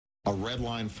A red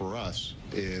line for us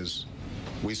is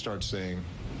we start seeing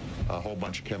a whole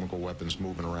bunch of chemical weapons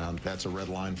moving around. That's a red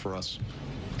line for us,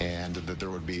 and that there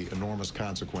would be enormous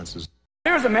consequences.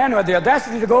 Here's a man who had the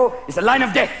audacity to go, it's a line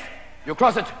of death. You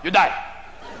cross it, you die.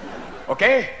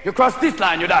 Okay? You cross this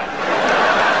line, you die.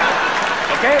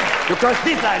 Okay? You cross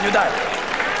this line, you die.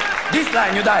 This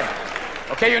line, you die.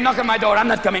 Okay, you knock on my door, I'm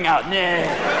not coming out.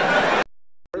 Nah.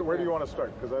 Where do you want to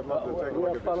start? Because I'd love to take a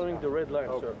look at following the red line,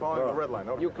 sir. Following the red line.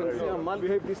 Okay. You can see a man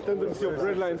behave this tendency of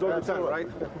red lines all the time, right?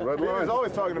 Red lines. He's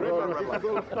always talking to me about red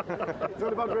lines. It's all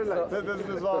about red lines.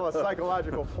 This is all a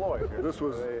psychological ploy. This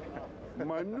was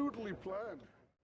minutely planned.